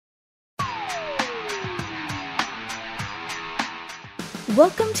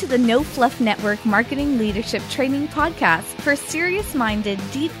Welcome to the No Fluff Network Marketing Leadership Training Podcast for serious-minded,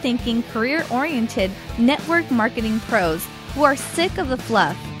 deep-thinking, career-oriented network marketing pros who are sick of the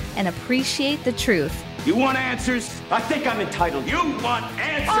fluff and appreciate the truth. You want answers? I think I'm entitled. You want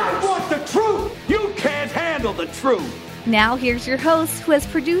answers? I want the truth! You can't handle the truth! Now here's your host who has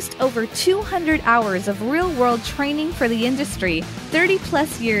produced over 200 hours of real-world training for the industry,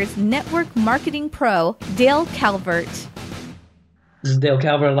 30-plus years network marketing pro, Dale Calvert. This is Dale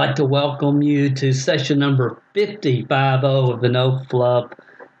Calvert. I'd like to welcome you to session number 50 of the No Fluff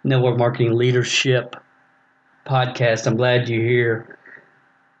Network Marketing Leadership Podcast. I'm glad you're here.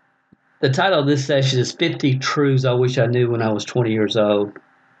 The title of this session is 50 Truths I Wish I Knew When I Was 20 Years Old.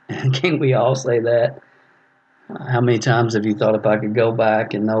 And can't we all say that? How many times have you thought if I could go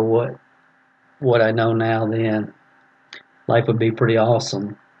back and know what I know now then? Life would be pretty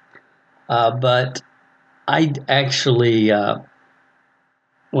awesome. But I actually...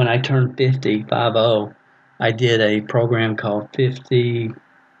 when I turned 50, I did a program called 50,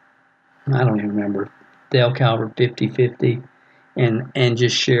 I don't even remember, Dale Calvert 50/50, and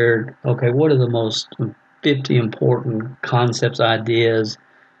just shared, okay, what are the most 50 important concepts, ideas,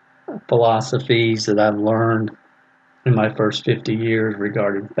 philosophies that I've learned in my first 50 years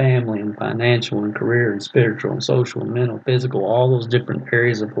regarding family and financial and career and spiritual and social and mental, physical, all those different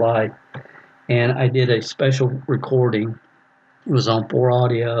areas of life. And I did a special recording. It was on 4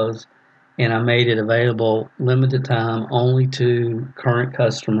 audios, and I made it available limited time only to current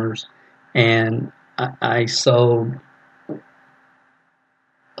customers, and I sold a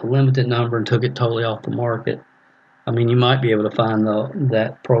limited number and took it totally off the market. I mean, you might be able to find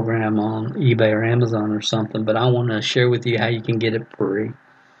that program on eBay or Amazon or something, but I want to share with you how you can get it free.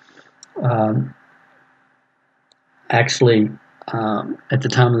 Actually, at the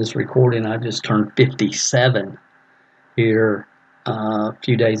time of this recording, I just turned 57 here a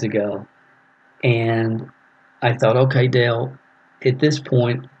few days ago, and I thought, okay, Dale, at this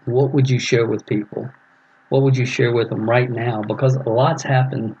point, what would you share with people? What would you share with them right now? Because a lot's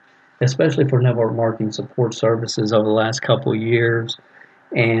happened, especially for network marketing support services over the last couple of years,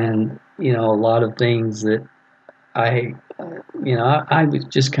 and a lot of things that I was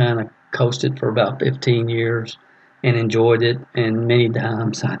just kind of coasted for about 15 years and enjoyed it, and many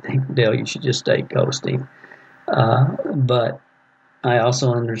times I think, Dale, you should just stay coasting. But I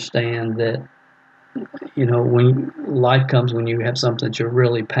also understand that, when life comes, when you have something that you're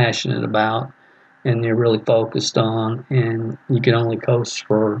really passionate about and you're really focused on, and you can only coast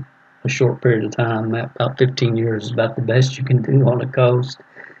for a short period of time, about 15 years is about the best you can do on a coast.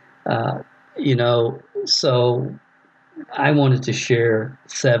 So I wanted to share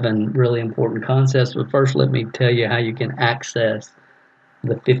 7 really important concepts, but first let me tell you how you can access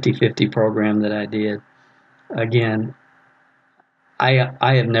the 50/50 program that I did. Again,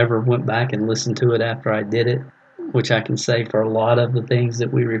 I have never went back and listened to it after I did it, which I can say for a lot of the things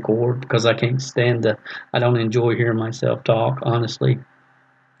that we record, because I don't enjoy hearing myself talk, honestly.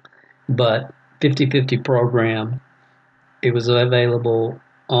 But 50/50 program, it was available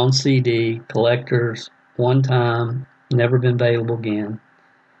on CD, collectors, one time, never been available again.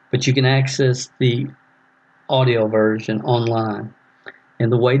 But you can access the audio version online.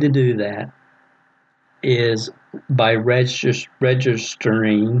 And the way to do that is by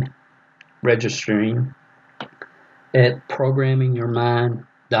registering at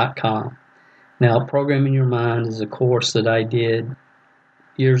programmingyourmind.com. Now, Programming Your Mind is a course that I did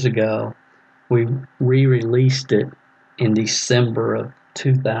years ago. We re-released it in December of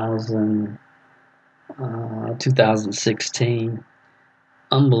 2016.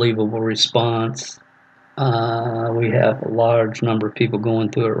 Unbelievable response. We have a large number of people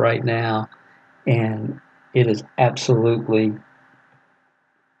going through it right now. And it is absolutely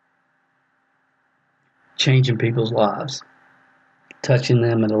changing people's lives, touching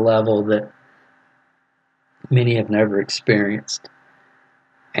them at a level that many have never experienced.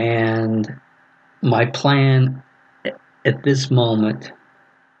 And my plan at this moment,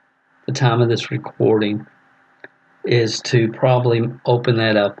 the time of this recording, is to probably open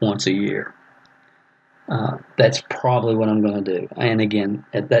that up once a year. That's probably what I'm going to do. And again,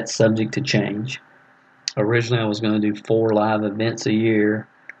 that's subject to change. Originally, I was going to do 4 live events a year.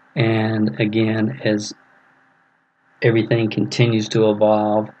 And again, as everything continues to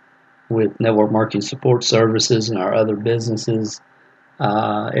evolve with network marketing support services and our other businesses,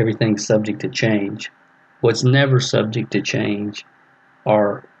 everything's subject to change. What's never subject to change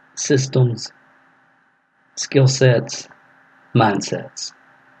are systems, skill sets, mindsets.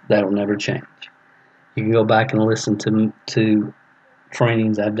 That'll never change. You can go back and listen to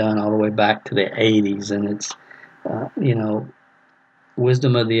trainings I've done all the way back to the 80s, and it's,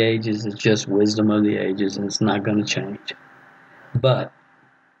 wisdom of the ages is just wisdom of the ages, and it's not going to change. But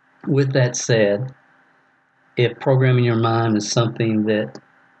with that said, if programming your mind is something that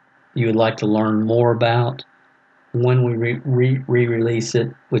you would like to learn more about, when we re-release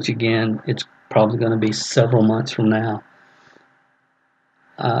it, which again, it's probably going to be several months from now,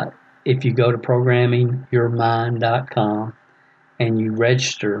 if you go to programmingyourmind.com and you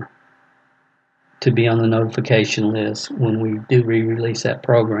register to be on the notification list when we do re-release that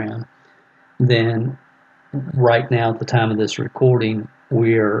program, then right now at the time of this recording,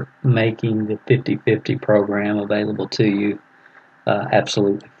 we're making the 50/50 program available to you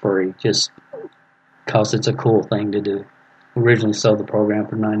absolutely free, just because it's a cool thing to do. Originally sold the program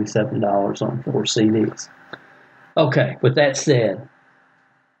for $97 on 4 CDs. Okay, with that said,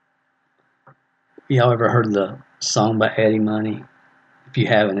 y'all ever heard of the song by Eddie Money? If you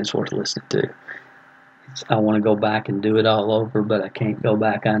haven't, it's worth listening to. I want to go back and do it all over, but I can't go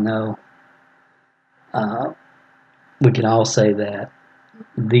back, I know. We can all say that.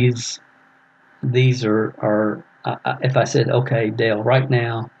 These are if I said, okay, Dale, right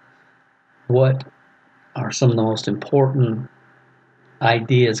now, what are some of the most important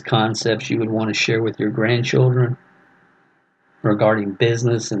ideas, concepts you would want to share with your grandchildren regarding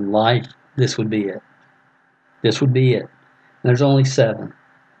business and life? This would be it. This would be it. And there's only 7.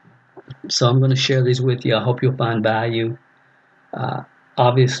 So I'm going to share these with you. I hope you'll find value.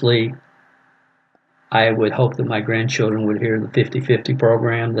 Obviously, I would hope that my grandchildren would hear the 50/50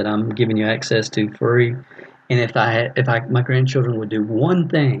 program that I'm giving you access to free. And if my grandchildren would do one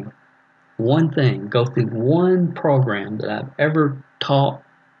thing, go through one program that I've ever talked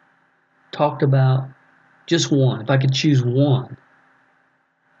about, just one. If I could choose one,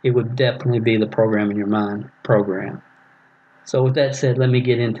 it would definitely be the Programming Your Mind program. So with that said, let me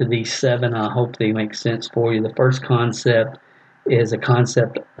get into these 7. I hope they make sense for you. The first concept is a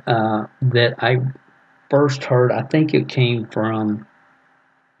concept that I first heard. I think it came from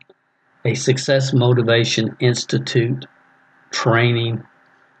a Success Motivation Institute training.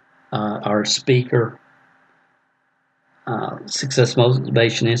 Our speaker, Success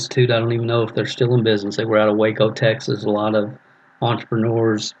Motivation Institute, I don't even know if they're still in business. They were out of Waco, Texas. A lot of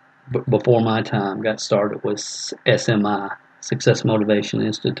entrepreneurs before my time got started with SMI, Success Motivation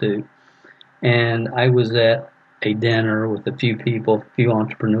Institute. And I was at a dinner with a few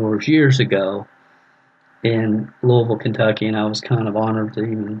entrepreneurs years ago in Louisville, Kentucky, and I was kind of honored to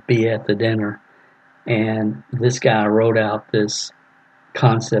even be at the dinner. And this guy wrote out this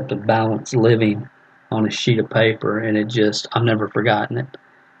concept of balanced living on a sheet of paper, and I've never forgotten it.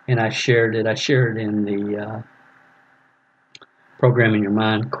 And I shared it in the Programming Your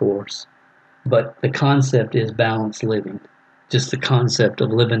Mind course. But the concept is balanced living, just the concept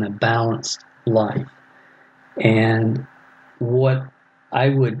of living a balanced life. And what I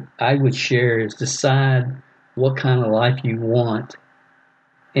would share is decide what kind of life you want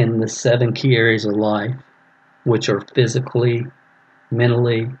in the 7 key areas of life, which are physically,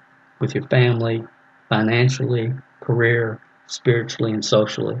 mentally, with your family, financially, career, spiritually, and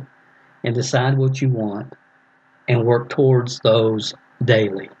socially. And decide what you want and work towards those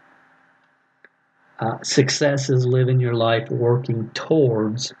daily. Success is living your life working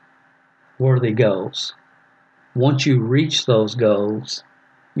towards worthy goals. Once you reach those goals,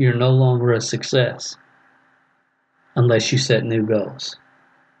 you're no longer a success unless you set new goals.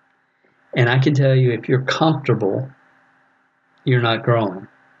 And I can tell you, if you're comfortable, you're not growing.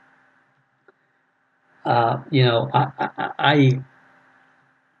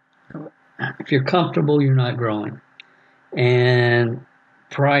 If you're comfortable, you're not growing. And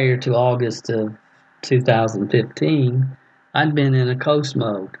prior to August of 2015, I'd been in a coast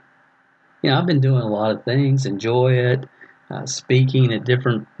mode. I've been doing a lot of things, enjoy it, speaking at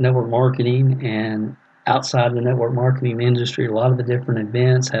different network marketing and outside the network marketing industry, a lot of the different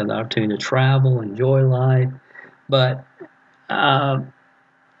events, have the opportunity to travel, enjoy life. But I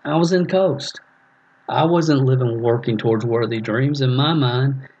was in coast. I wasn't working towards worthy dreams. In my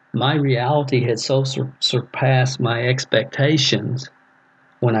mind, my reality had so surpassed my expectations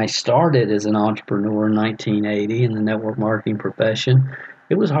when I started as an entrepreneur in 1980 in the network marketing profession.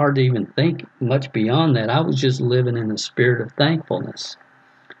 It was hard to even think much beyond that. I was just living in the spirit of thankfulness.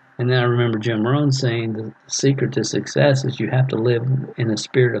 And then I remember Jim Rohn saying the secret to success is you have to live in a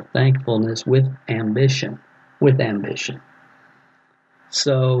spirit of thankfulness with ambition.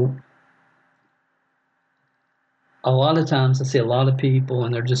 So a lot of times I see a lot of people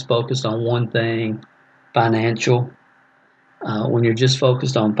and they're just focused on one thing, financial. When you're just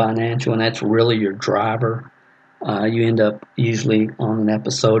focused on financial and that's really your driver, you end up usually on an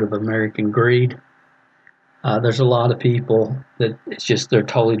episode of American Greed. There's a lot of people that it's just they're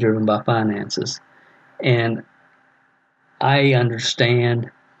totally driven by finances. And I understand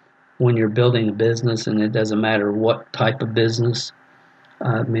when you're building a business, and it doesn't matter what type of business.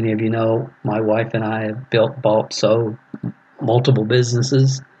 Many of you know my wife and I have built, bought, sold multiple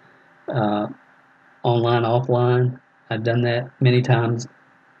businesses, online, offline. I've done that many times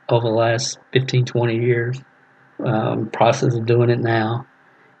over the last 15, 20 years. Process of doing it now.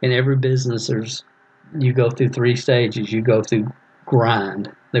 In every business, you go through 3 stages. You go through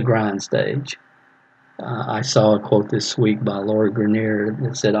the grind stage. I saw a quote this week by Lori Grenier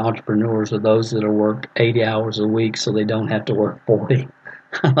that said entrepreneurs are those that are work 80 hours a week so they don't have to work 40.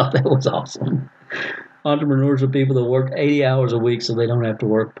 I thought that was awesome. Entrepreneurs are people that work 80 hours a week so they don't have to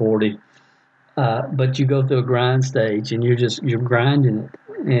work 40. But you go through a grind stage and you're grinding it.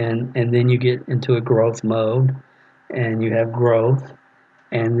 And then you get into a growth mode and you have growth.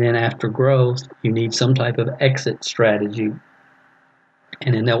 And then after growth, you need some type of exit strategy.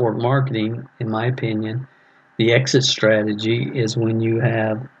 And in network marketing, in my opinion, the exit strategy is when you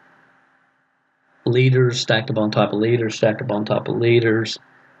have leaders stacked up on top of leaders, stacked up on top of leaders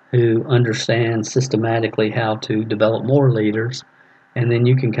who understand systematically how to develop more leaders. And then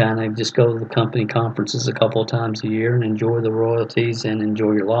you can kind of just go to the company conferences a couple of times a year and enjoy the royalties and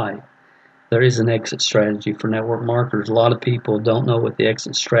enjoy your life. There is an exit strategy for network marketers. A lot of people don't know what the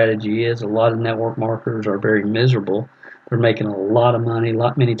exit strategy is. A lot of network marketers are very miserable. They're making a lot of money,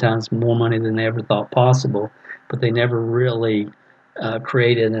 many times more money than they ever thought possible, but they never really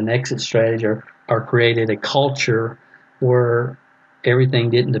created an exit strategy or created a culture where everything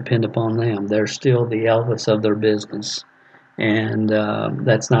didn't depend upon them. They're still the Elvis of their business, and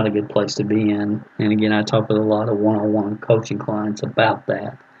that's not a good place to be in. And again, I talk with a lot of one-on-one coaching clients about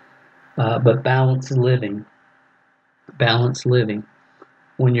that. But balanced living.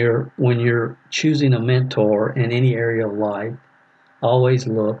 When you're choosing a mentor in any area of life, always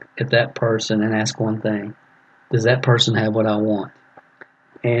look at that person and ask one thing: does that person have what I want?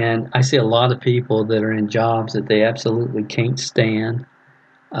 And I see a lot of people that are in jobs that they absolutely can't stand.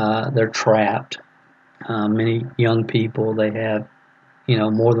 They're trapped. Many young people, they have,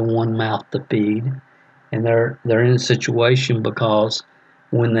 more than one mouth to feed, and they're in a situation because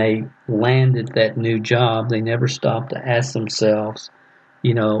when they landed that new job, they never stopped to ask themselves,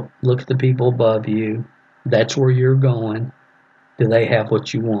 look at the people above you. That's where you're going. Do they have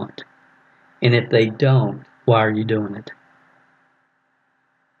what you want? And if they don't, why are you doing it?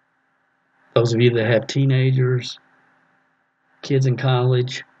 Those of you that have teenagers, kids in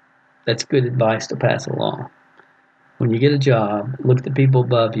college, that's good advice to pass along. When you get a job, look at the people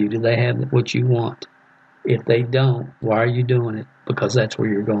above you. Do they have what you want? If they don't, why are you doing it? Because that's where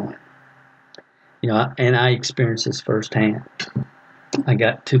you're going. And I experienced this firsthand. I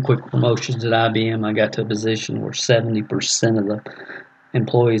got 2 quick promotions at IBM. I got to a position where 70% of the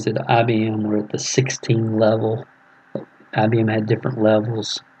employees at IBM were at the 16 level. IBM had different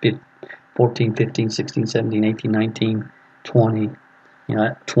levels, 14, 15, 16, 17, 18, 19, 20.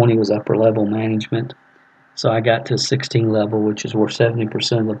 20 was upper level management. So I got to 16 level, which is where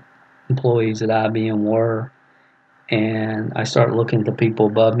 70% of the employees at IBM were. And I started looking at the people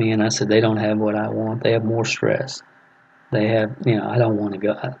above me, and I said, they don't have what I want. They have more stress. They have, I don't want to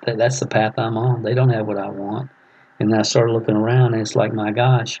go. That's the path I'm on. They don't have what I want. And then I started looking around, and it's like, my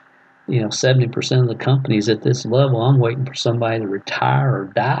gosh, 70% of the companies at this level, I'm waiting for somebody to retire or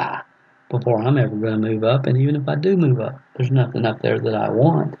die before I'm ever going to move up. And even if I do move up, there's nothing up there that I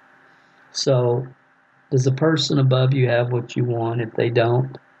want. So does the person above you have what you want? If they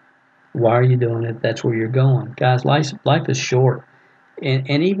don't, why are you doing it? That's where you're going. Guys, life is short. And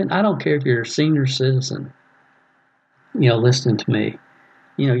even, I don't care if you're a senior citizen, listening to me.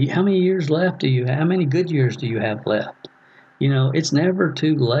 How many years left do you have? How many good years do you have left? It's never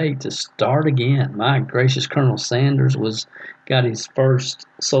too late to start again. My gracious, Colonel Sanders got his first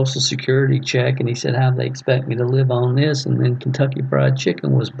Social Security check, and he said, how do they expect me to live on this? And then Kentucky Fried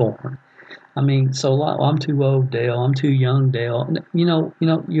Chicken was born. I'm too old, Dale. I'm too young, Dale. You're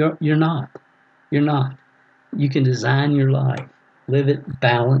not. You're not. You can design your life, live it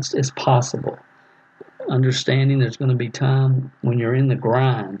balanced as possible. Understanding there's going to be time when you're in the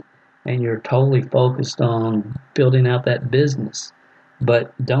grind and you're totally focused on building out that business,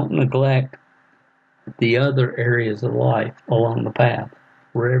 but don't neglect the other areas of life along the path.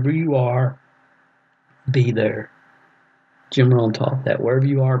 Wherever you are, be there. Jim Rohn taught that. Wherever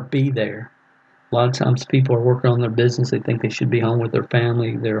you are, be there. A lot of times people are working on their business. They think they should be home with their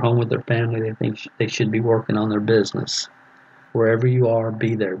family. They're home with their family. They think they should be working on their business. Wherever you are,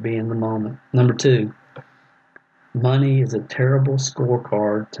 be there. Be in the moment. Number 2, money is a terrible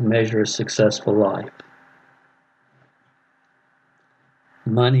scorecard to measure a successful life.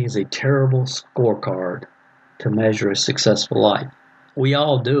 Money is a terrible scorecard to measure a successful life. We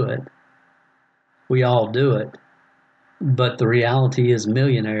all do it. We all do it. But the reality is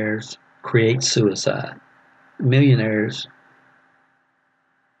millionaires create suicide. Millionaires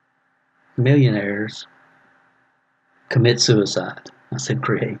commit suicide. I said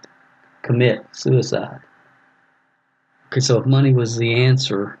create. Commit suicide. Okay, so if money was the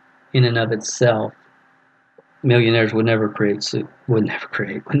answer in and of itself, millionaires would never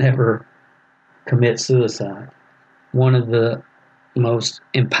commit suicide. One of the most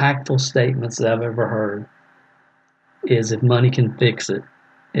impactful statements that I've ever heard is, if money can fix it,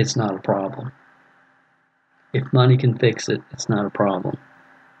 it's not a problem. If money can fix it, it's not a problem.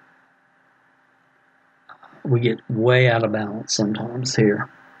 We get way out of balance sometimes here.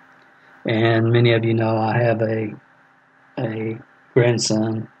 And many of you know I have a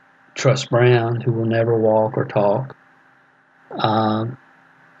grandson, Trust Brown, who will never walk or talk.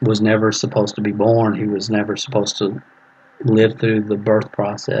 Was never supposed to be born. He was never supposed to live through the birth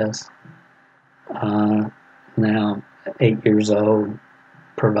process. Now 8 years old,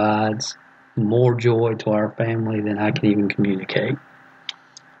 provides more joy to our family than I can even communicate.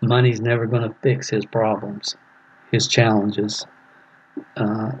 Money's never going to fix his problems, his challenges.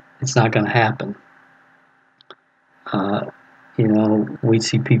 It's not going to happen. We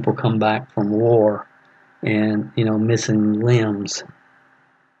see people come back from war and, missing limbs.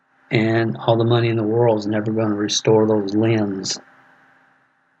 And all the money in the world is never going to restore those limbs.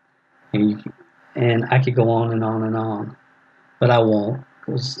 And I could go on and on and on, but I won't,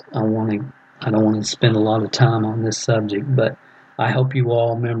 because I don't want to spend a lot of time on this subject. But I hope you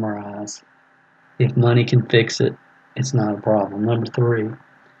all memorize: if money can fix it, it's not a problem. Number 3,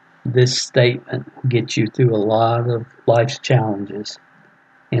 this statement will get you through a lot of life's challenges,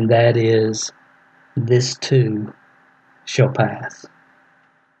 and that is, this too shall pass.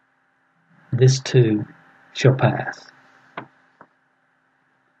 This too shall pass.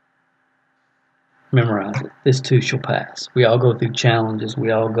 Memorize it. This too shall pass. We all go through challenges.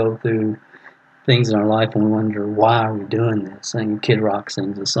 We all go through things in our life and we wonder, why are we doing this? And Kid Rock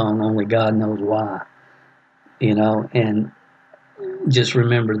sings a song, Only God Knows Why. And just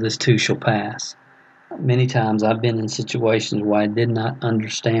remember, this too shall pass. Many times I've been in situations where I did not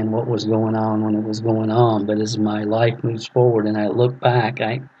understand what was going on when it was going on, but as my life moves forward and I look back,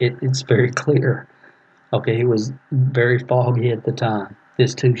 it's very clear. Okay, it was very foggy at the time.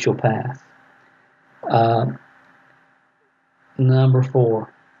 This too shall pass. Number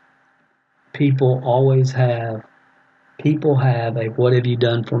 4, people have a what have you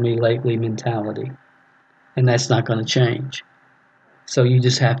done for me lately mentality, and that's not going to change. So you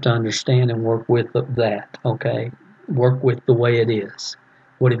just have to understand and work with that, okay? Work with the way it is.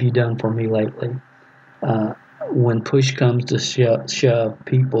 What have you done for me lately? When push comes to shove,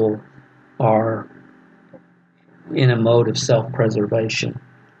 people are in a mode of self-preservation.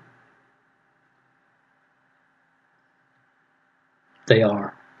 They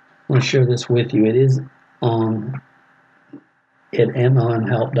are. I want to share this with you. It is on at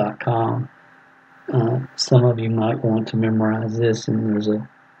momhelp.com. Some of you might want to memorize this, and there's a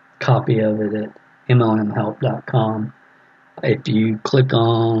copy of it at momhelp.com. If you click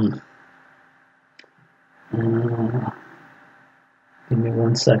on, give me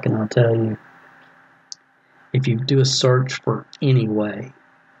 1 second, I'll tell you. If you do a search for anyway,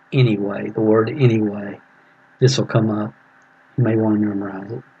 the word anyway, this will come up. You may want to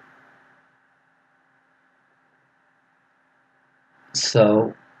memorize it.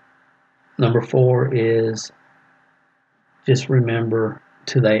 So, number 4 is, just remember,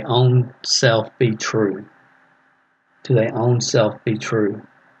 to thy own self be true. To thy own self be true.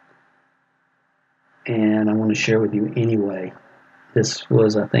 And I want to share with you anyway. This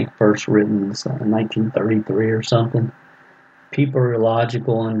was, I think, first written in 1933 or something. People are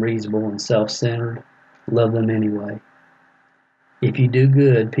illogical, unreasonable, and self-centered. Love them anyway. If you do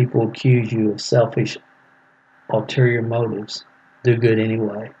good, people accuse you of selfish, ulterior motives. Do good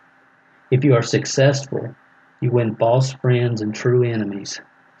anyway. If you are successful, you win false friends and true enemies.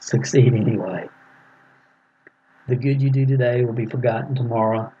 Succeed anyway. The good you do today will be forgotten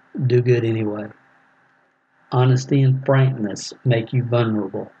tomorrow. Do good anyway. Honesty and frankness make you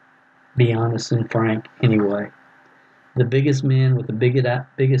vulnerable. Be honest and frank anyway. The biggest men with the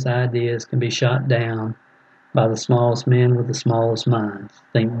biggest ideas can be shot down by the smallest men with the smallest minds.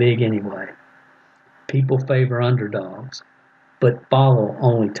 Think big anyway. People favor underdogs, but follow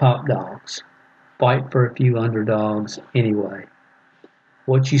only top dogs. Fight for a few underdogs anyway.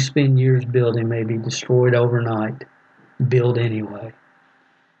 What you spend years building may be destroyed overnight. Build anyway.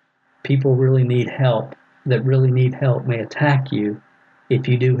 People that really need help may attack you if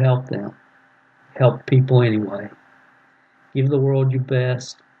you do help them, help people anyway. Give the world your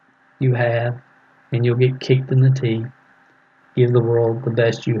best you have, and you'll get kicked in the teeth. Give the world the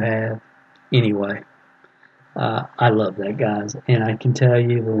best you have anyway. I love that, guys. And I can tell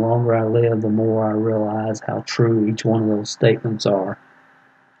you, the longer I live, the more I realize how true each one of those statements are.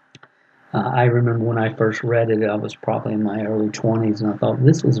 I remember when I first read it, I was probably in my early 20s, and I thought,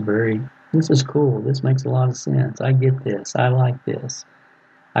 this is cool. This makes a lot of sense. I get this. I like this.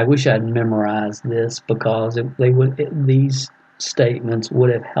 I wish I'd memorized this, because these statements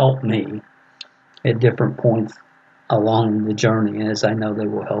would have helped me at different points along the journey, as I know they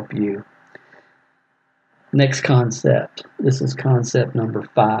will help you. Next concept. This is concept number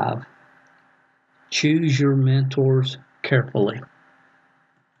 5. Choose your mentors carefully.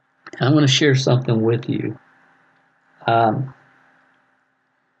 I'm going to share something with you.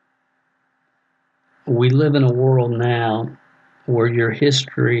 We live in a world now where your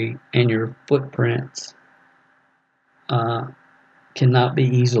history and your footprints cannot be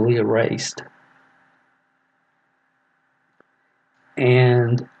easily erased.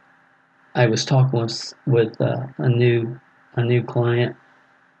 And I was talking with a new client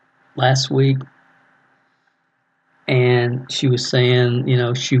last week, and she was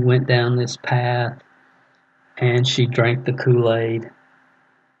saying, she went down this path and she drank the Kool-Aid,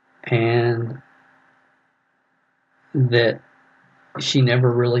 and that she never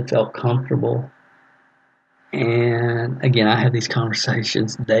really felt comfortable. And again, I have these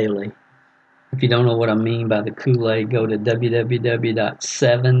conversations daily. If you don't know what I mean by the Kool-Aid, go to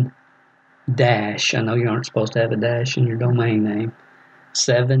www.7- I know you aren't supposed to have a dash in your domain name,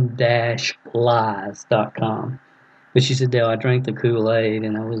 7-lies.com. But she said, Dale, I drank the Kool-Aid,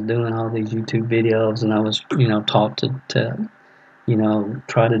 and I was doing all these YouTube videos, and I was, taught to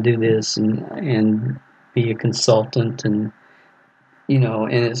try to do this and be a consultant, and,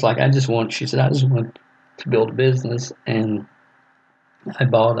 and it's like, she said, I just want to build a business, and I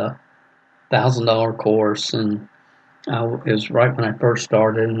bought a $1,000 course, and it was right when I first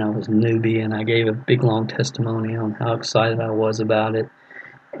started, and I was a newbie, and I gave a big, long testimony on how excited I was about it.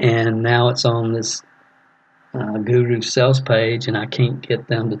 And now it's on this Guru sales page, and I can't get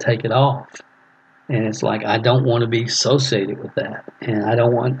them to take it off. And it's like, I don't want to be associated with that. And I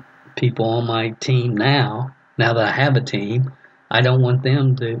don't want people on my team now that I have a team, I don't want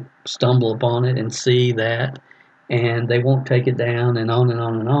them to stumble upon it and see that, and they won't take it down, and on and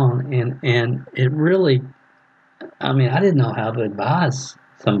on and on. And it really, I didn't know how to advise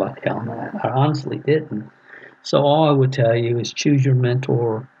somebody on that. I honestly didn't. So all I would tell you is choose your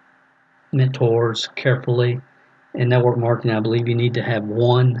mentors carefully. In network marketing, I believe you need to have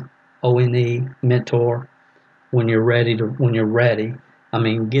one ONE mentor when you're ready.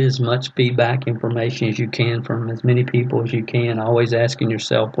 Get as much feedback information as you can from as many people as you can, always asking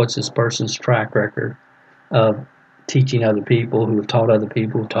yourself, what's this person's track record of teaching other people who have taught other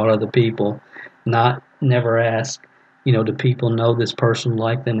people who taught other people. Never ask, do people know this person,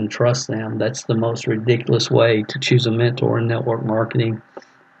 like them, and trust them? That's the most ridiculous way to choose a mentor in network marketing.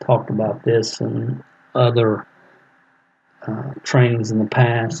 Talked about this and other trainings in the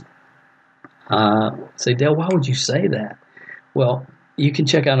past. Say, Dale, why would you say that? Well, you can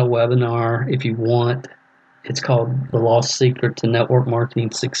check out a webinar if you want. It's called The Lost Secret to Network Marketing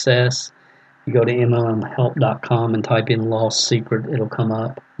Success. You go to MLMhelp.com and type in Lost Secret. It'll come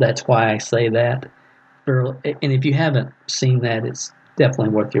up. That's why I say that. And if you haven't seen that, it's definitely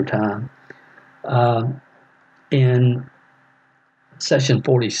worth your time. In session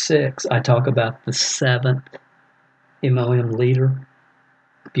 46, I talk about the 7th MLM leader.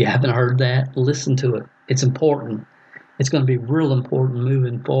 If you haven't heard that, listen to it. It's important. It's going to be real important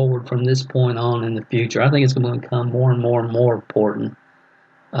moving forward from this point on in the future. I think it's going to become more and more and more important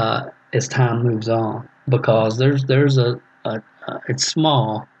as time moves on, because there's it's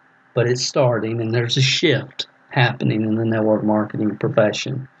small, but it's starting, and there's a shift happening in the network marketing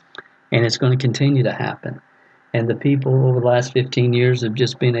profession, and it's going to continue to happen. And the people over the last 15 years have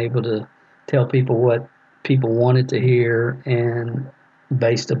just been able to tell people what people wanted to hear, and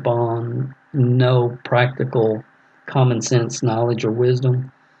based upon no practical common sense knowledge or wisdom.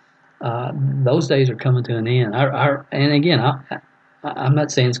 Those days are coming to an end. And again, I'm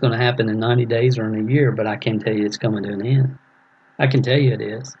not saying it's going to happen in 90 days or in a year, but I can tell you it's coming to an end. I can tell you it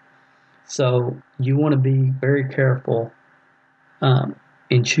is. So you want to be very careful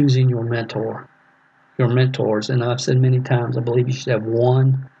in choosing your mentors. And I've said many times, I believe you should have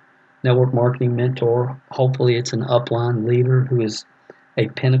one network marketing mentor. Hopefully it's an upline leader who is a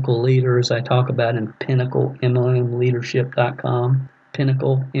pinnacle leader, as I talk about in PinnacleMLMleadership.com.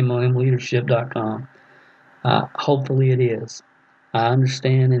 PinnacleMLMleadership.com. Hopefully it is. I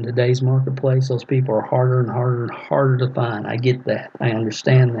understand in today's marketplace, those people are harder and harder and harder to find. I get that. I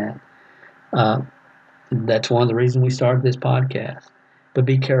understand that. That's one of the reasons we started this podcast. But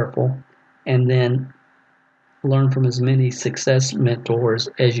be careful, and then learn from as many success mentors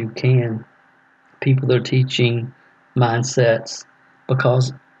as you can, people that are teaching mindsets,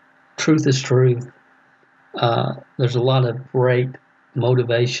 because truth is truth. There's a lot of great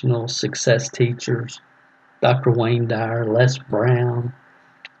motivational success teachers. Dr. Wayne Dyer, Les Brown,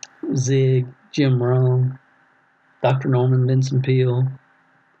 Zig, Jim Rohn, Dr. Norman Vincent Peale,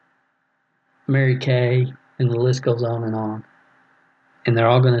 Mary Kay, and the list goes on and on. And they're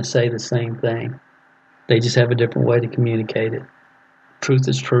all going to say the same thing. They just have a different way to communicate it. Truth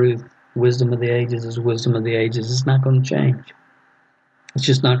is truth. Wisdom of the ages is wisdom of the ages. It's not going to change. It's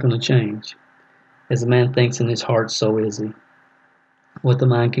just not going to change. As a man thinks in his heart, so is he. What the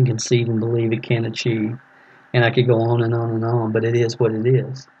mind can conceive and believe it can achieve. And I could go on and on and on, but it is what it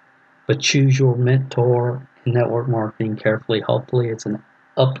is. But choose your mentor in network marketing carefully. Hopefully it's an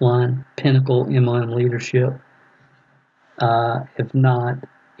upline, pinnacle MLM leadership. If not,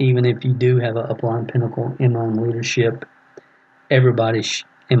 even if you do have an upline, pinnacle MLM leadership, everybody,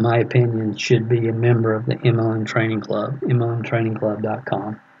 in my opinion, should be a member of the MLM Training Club,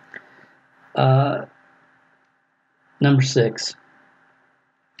 MLMtrainingclub.com. Number 6,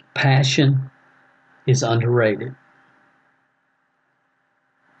 passion is underrated.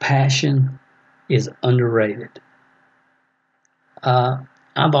 Passion is underrated.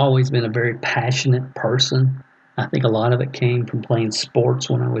 I've always been a very passionate person. I think a lot of it came from playing sports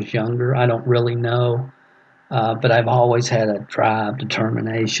when I was younger. I don't really know, but I've always had a drive,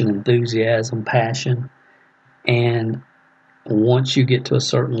 determination, enthusiasm, passion. And once you get to a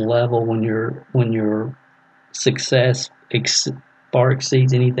certain level, when your success far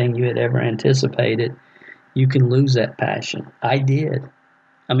exceeds anything you had ever anticipated, you can lose that passion. I did.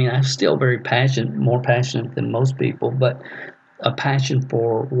 I mean, I'm still very passionate, more passionate than most people, but a passion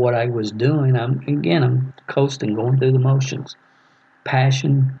for what I was doing. I'm coasting, going through the motions.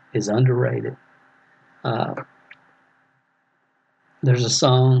 Passion is underrated. There's a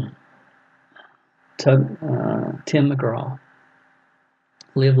song, Tim McGraw,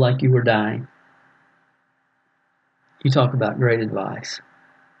 Live Like You Were Dying. You talk about great advice.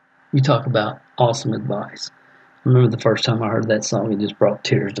 You talk about awesome advice. I remember the first time I heard that song, it just brought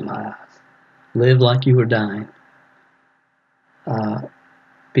tears to my eyes. Live like you were dying.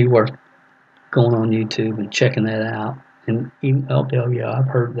 Be worth going on YouTube and checking that out. And even, oh yeah, I've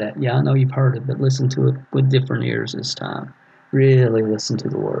heard that. Yeah, I know you've heard it, but listen to it with different ears this time. Really listen to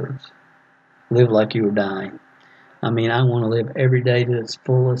the words. Live like you were dying. I mean, I want to live every day to its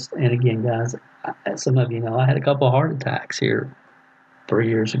fullest. And again, guys, some of you know, I had a couple of heart attacks here 3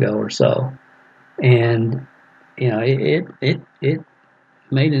 years ago or so. And, you know, it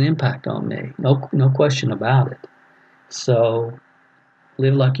made an impact on me. No question about it. So,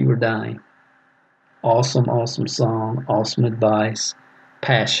 live like you were dying. Awesome, awesome song, awesome advice,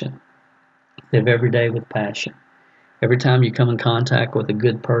 passion. Live every day with passion. Every time you come in contact with a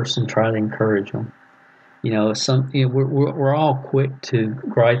good person, try to encourage them. You know, we're all quick to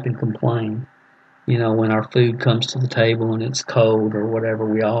gripe and complain. You know, when our food comes to the table and it's cold or whatever,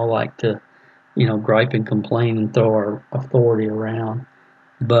 we all like to, you know, gripe and complain and throw our authority around.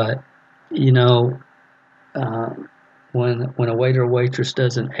 But, you know, when a waiter or waitress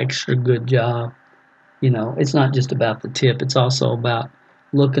does an extra good job, you know, it's not just about the tip. It's also about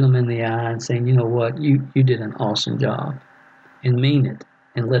looking them in the eye and saying, you know what, you did an awesome job, and mean it,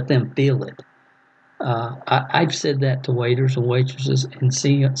 and let them feel it. I've said that to waiters and waitresses and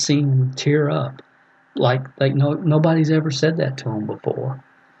seen them tear up, like nobody's ever said that to them before.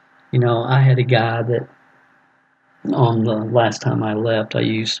 You know, I had a guy that on the last time I left, I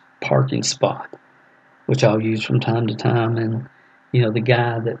used parking spot, which I'll use from time to time, and you know, the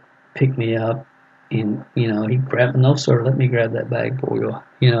guy that picked me up, and you know, he grabbed, no sir, let me grab that bag for you,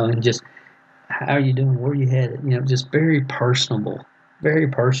 you know, and just, how are you doing, where are you headed, you know, just very personable.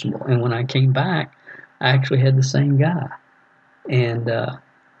 And when I came back, I actually had the same guy, and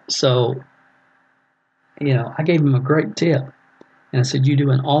so, you know, I gave him a great tip, and I said, you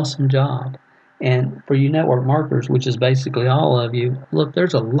do an awesome job. And for you network marketers, which is basically all of you, look,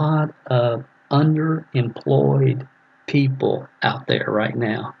 there's a lot of underemployed people out there right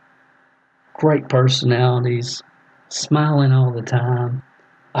now. Great personalities, smiling all the time.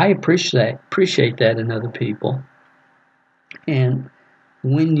 I appreciate that in other people. And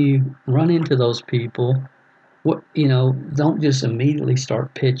when you run into those people, you know, don't just immediately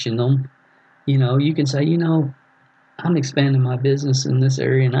start pitching them. You know, you can say, you know, I'm expanding my business in this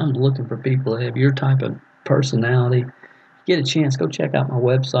area, and I'm looking for people that have your type of personality, Get a chance, go check out my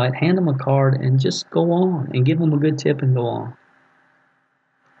website, hand them a card, and just go on and give them a good tip and go on.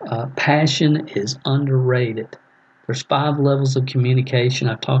 Passion is underrated. There's 5 levels of communication.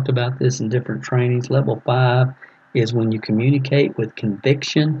 I've talked about this in different trainings. Level 5 is when you communicate with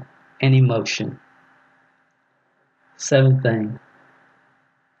conviction and emotion. 7th thing,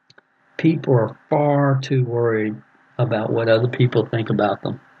 people are far too worried about what other people think about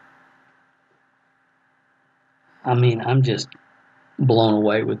them. I mean, I'm just blown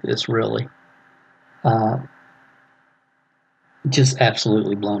away with this, really. Just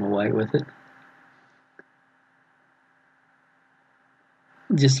absolutely blown away with it.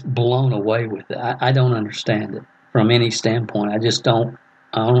 Just blown away with it. I don't understand it from any standpoint. I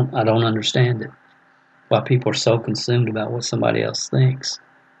don't understand it. Why people are so consumed about what somebody else thinks.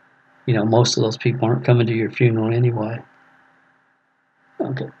 You know, most of those people aren't coming to your funeral anyway.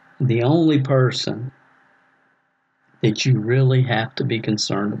 Okay. The only person that you really have to be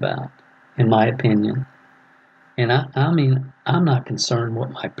concerned about, in my opinion, and I mean, I'm not concerned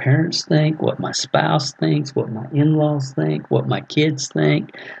what my parents think, what my spouse thinks, what my in-laws think, what my kids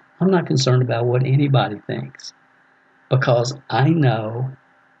think. I'm not concerned about what anybody thinks, because I know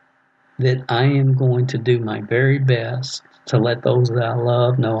that I am going to do my very best to let those that I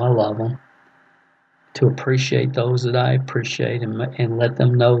love know I love them, to appreciate those that I appreciate and let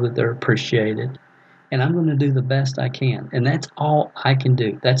them know that they're appreciated. And I'm going to do the best I can. And that's all I can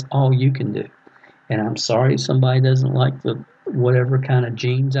do. That's all you can do. And I'm sorry if somebody doesn't like the whatever kind of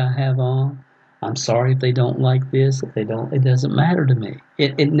jeans I have on. I'm sorry if they don't like this. If they don't, it doesn't matter to me.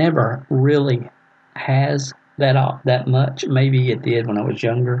 It never really has that much. Maybe it did when I was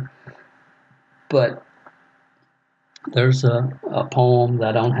younger. But there's a poem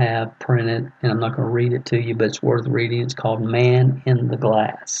that I don't have printed, and I'm not going to read it to you, but it's worth reading. It's called Man in the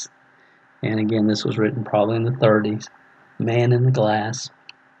Glass. And again, this was written probably in the 30s. Man in the Glass.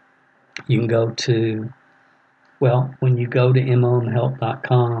 You can go to, when you go to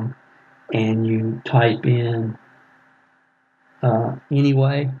momhelp.com and you type in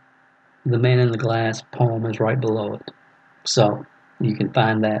anyway, the Man in the Glass poem is right below it. So you can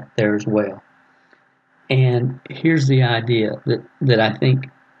find that there as well. And here's the idea that I think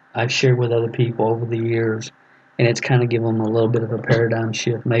I've shared with other people over the years, and it's kind of given them a little bit of a paradigm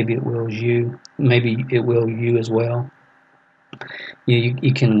shift. Maybe it will you as well.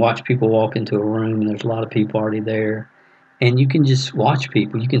 You can watch people walk into a room and there's a lot of people already there, and you can just watch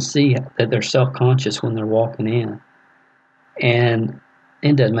people. You can see that they're self-conscious when they're walking in. And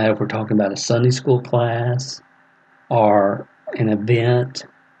it doesn't matter if we're talking about a Sunday school class or an event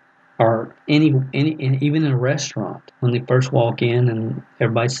or even in a restaurant when they first walk in and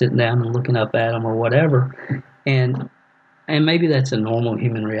everybody's sitting down and looking up at them or whatever. And maybe that's a normal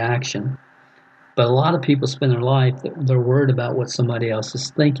human reaction. But a lot of people spend their life, they're worried about what somebody else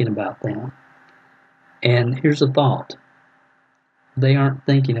is thinking about them. And here's a thought. They aren't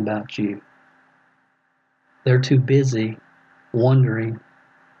thinking about you. They're too busy wondering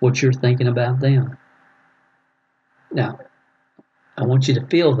what you're thinking about them. Now, I want you to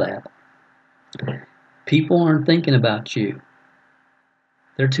feel that. People aren't thinking about you.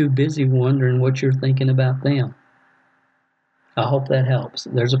 They're too busy wondering what you're thinking about them. I hope that helps.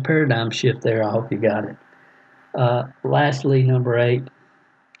 There's a paradigm shift there. I hope you got it. Lastly, number 8,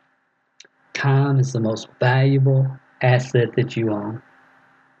 time is the most valuable asset that you own.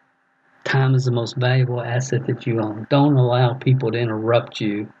 Time is the most valuable asset that you own. Don't allow people to interrupt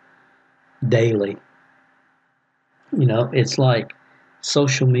you daily. You know, it's like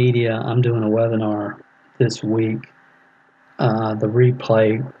social media. I'm doing a webinar this week. The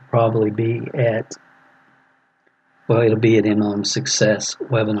replay will probably be at, it'll be at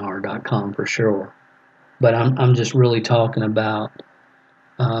imamsuccesswebinar.com for sure. But I'm just really talking about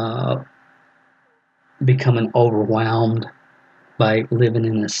becoming overwhelmed by living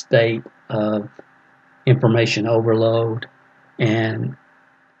in a state of information overload, and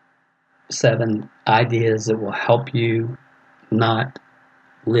 7 ideas that will help you not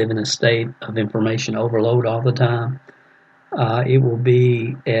live in a state of information overload all the time. It will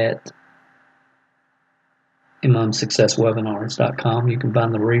be at imamsuccesswebinars.com. You can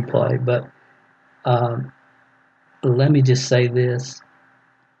find the replay. But let me just say this.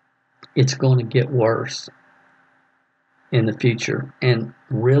 It's going to get worse in the future. And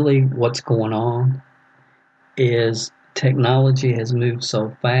really what's going on is technology has moved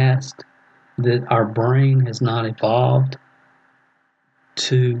so fast that our brain has not evolved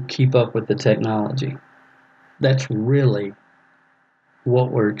to keep up with the technology. That's really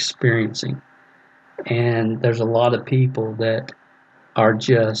what we're experiencing. And there's a lot of people that are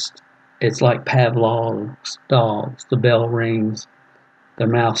just It's like Pavlov's dogs. The bell rings, their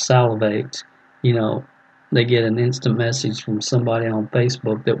mouth salivates. They get an instant message from somebody on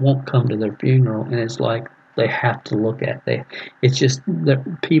Facebook that won't come to their funeral, and it's like they have to look at it. It's just that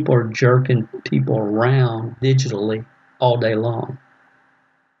people are jerking people around digitally all day long.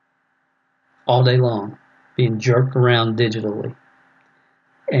 All day long, being jerked around digitally.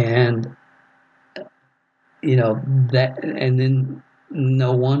 And, and then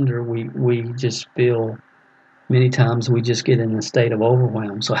no wonder we just feel, many times we just get in a state of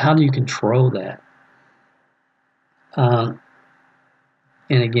overwhelm. So how do you control that? And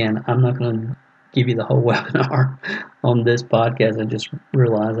again, I'm not going to give you the whole webinar on this podcast. I just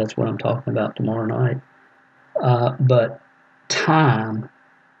realized that's what I'm talking about tomorrow night. But time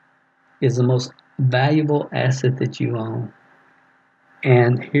is the most valuable asset that you own.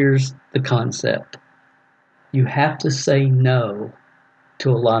 And here's the concept. You have to say no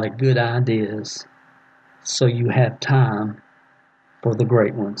to a lot of good ideas so you have time for the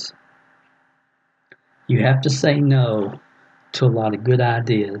great ones. You have to say no to a lot of good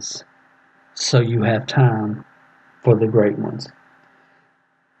ideas so you have time for the great ones.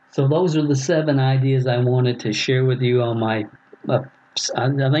 So those are the 7 ideas I wanted to share with you on my, I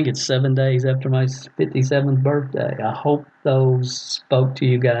think it's 7 days after my 57th birthday. I hope those spoke to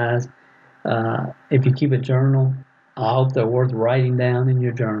you guys. If you keep a journal, I hope they're worth writing down in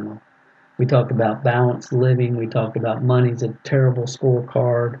your journal. We talked about balanced living. We talked about money's a terrible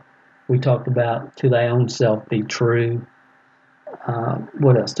scorecard. We talked about to thy own self be true.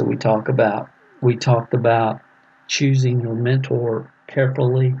 What else did we talk about? We talked about choosing your mentor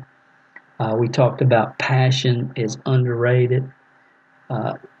carefully. We talked about passion is underrated,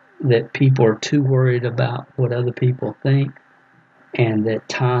 that people are too worried about what other people think, and that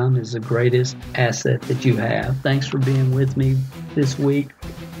time is the greatest asset that you have. Thanks for being with me this week.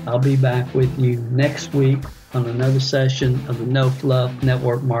 I'll be back with you next week on another session of the No Fluff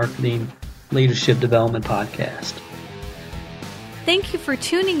Network Marketing Leadership Development Podcast. Thank you for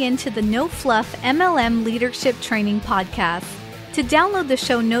tuning in to the No Fluff MLM Leadership Training Podcast. To download the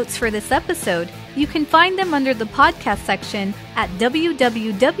show notes for this episode, you can find them under the podcast section at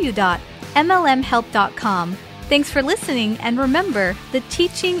www.mlmhelp.com. Thanks for listening, and remember, the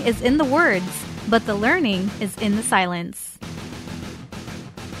teaching is in the words, but the learning is in the silence.